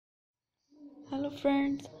Hello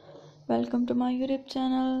friends, welcome to my YouTube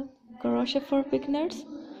channel Crochet for Beginners.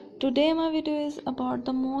 Today my video is about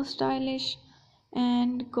the most stylish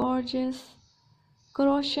and gorgeous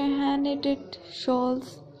crochet hand knitted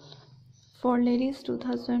shawls for ladies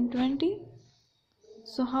 2020.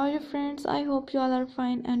 So how are you friends? I hope you all are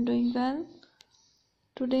fine and doing well.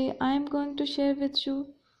 Today I am going to share with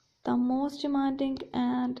you the most demanding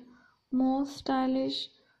and most stylish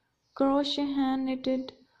crochet hand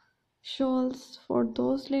knitted shawls for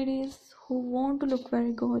those ladies who want to look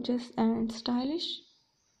very gorgeous and stylish.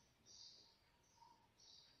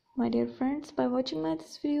 My dear friends, by watching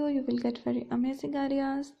this video you will get very amazing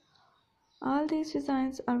ideas. All these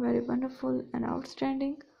designs are very wonderful and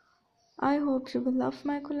outstanding. I hope you will love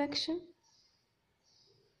my collection.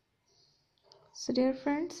 So dear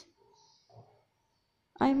friends,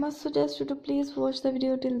 I must suggest you to please watch the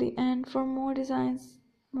video till the end for more designs,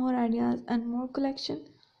 more ideas and more collection,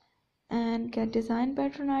 and get design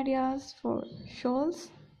pattern ideas for shawls.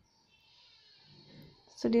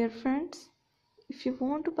 So dear friends, if you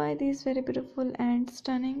want to buy these very beautiful and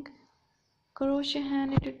stunning crochet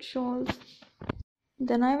hand knitted shawls,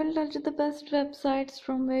 then I will tell you the best websites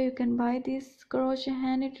from where you can buy these crochet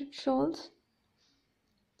hand knitted shawls.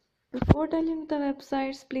 Before telling you the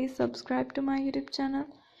websites, please subscribe to my YouTube channel,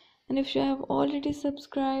 and if you have already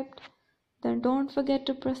subscribed, then don't forget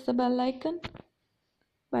to press the bell icon.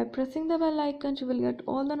 By pressing the bell icon, you will get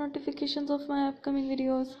all the notifications of my upcoming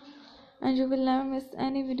videos, and you will never miss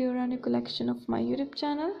any video or any collection of my YouTube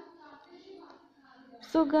channel.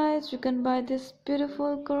 So guys, you can buy this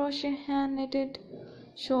beautiful crochet hand knitted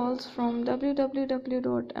shawls from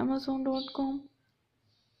www.amazon.com,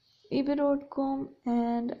 ebay.com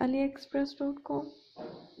and aliexpress.com,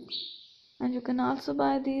 and you can also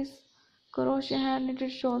buy these crochet hand knitted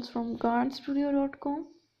shawls from garnstudio.com.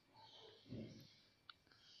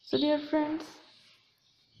 So dear friends,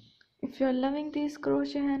 if you are loving these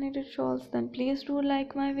crochet hand knitted shawls, then please do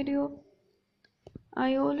like my video.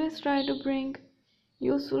 I always try to bring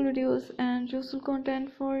useful videos and useful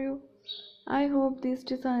content for you. I hope these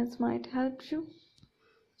designs might help you.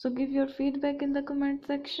 So give your feedback in the comment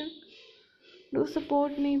section. Do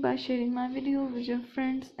support me by sharing my video with your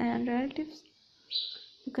friends and relatives.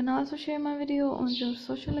 You can also share my video on your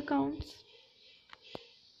social accounts.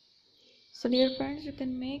 So dear friends, you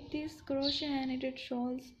can make these crochet hand knitted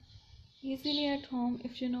shawls easily at home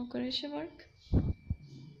if you know crochet work.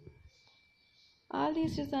 All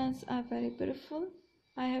these designs are very beautiful.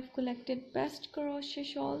 I have collected best crochet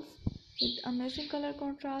shawls with amazing color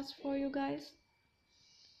contrast for you guys.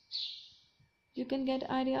 You can get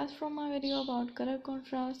ideas from my video about color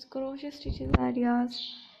contrast, crochet stitches ideas,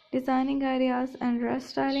 designing ideas and dress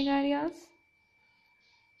styling ideas.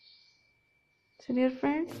 So dear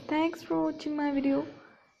friends, thanks for watching my video.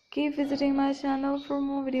 Keep visiting my channel for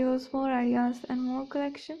more videos, more ideas and more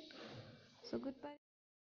collection. So goodbye.